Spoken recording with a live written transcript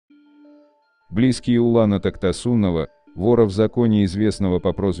Близкие Улана Токтосунова, вора в законе, известного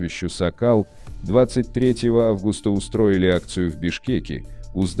по прозвищу Сакал, 23 августа устроили акцию в Бишкеке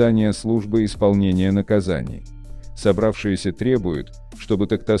у здания Службы исполнения наказаний. Собравшиеся требуют, чтобы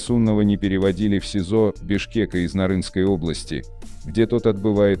Токтосунова не переводили в СИЗО Бишкека из Нарынской области, где тот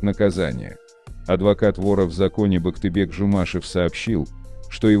отбывает наказание. Адвокат вора в законе Бактыбек Жумашев сообщил,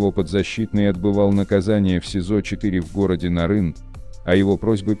 что его подзащитный отбывал наказание в СИЗО-4 в городе Нарын, а его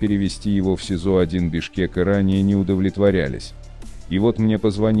просьбы перевести его в СИЗО-1 Бишкека ранее не удовлетворялись. И вот мне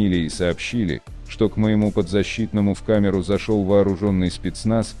позвонили и сообщили, что к моему подзащитному в камеру зашел вооруженный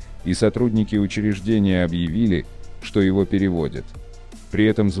спецназ, и сотрудники учреждения объявили, что его переводят. При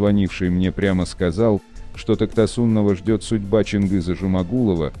этом звонивший мне прямо сказал, что Токтосунова ждет судьба Чингиза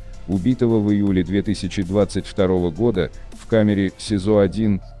Жумагулова, убитого в июле 2022 года в камере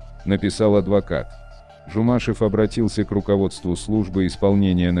СИЗО-1, написал адвокат. Жумашев обратился к руководству службы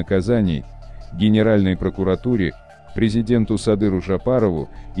исполнения наказаний, Генеральной прокуратуре, президенту Садыру Жапарову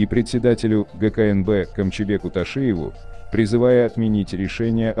и председателю ГКНБ Камчебеку Ташиеву, призывая отменить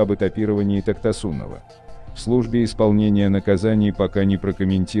решение об этапировании Токтосунова. В службе исполнения наказаний пока не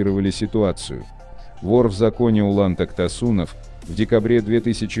прокомментировали ситуацию. Вор в законе Улан Токтосунов в декабре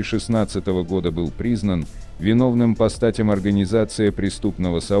 2016 года был признан виновным по статьям организация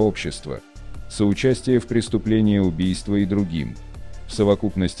преступного сообщества, соучастие в преступлении убийства и другим. В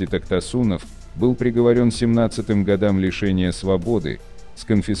совокупности Токтосунов был приговорен 17 годам лишения свободы с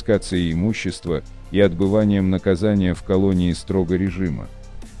конфискацией имущества и отбыванием наказания в колонии строго режима.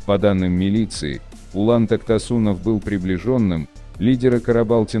 По данным милиции, Улан Токтосунов был приближенным лидера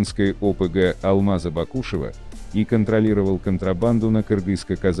Карабалтинской ОПГ Алмаза Бакушева и контролировал контрабанду на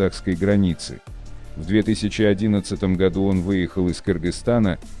кыргызско-казахской границе. В 2011 году он выехал из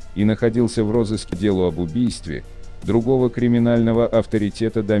Кыргызстана и находился в розыске по делу об убийстве другого криминального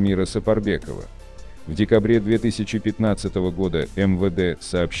авторитета Дамира Сапарбекова. В декабре 2015 года МВД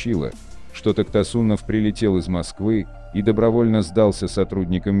сообщило, что Токтосунов прилетел из Москвы и добровольно сдался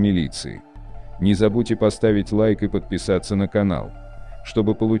сотрудникам милиции. Не забудьте поставить лайк и подписаться на канал.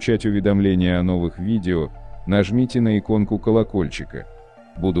 Чтобы получать уведомления о новых видео, нажмите на иконку колокольчика.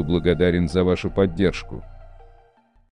 Буду благодарен за вашу поддержку.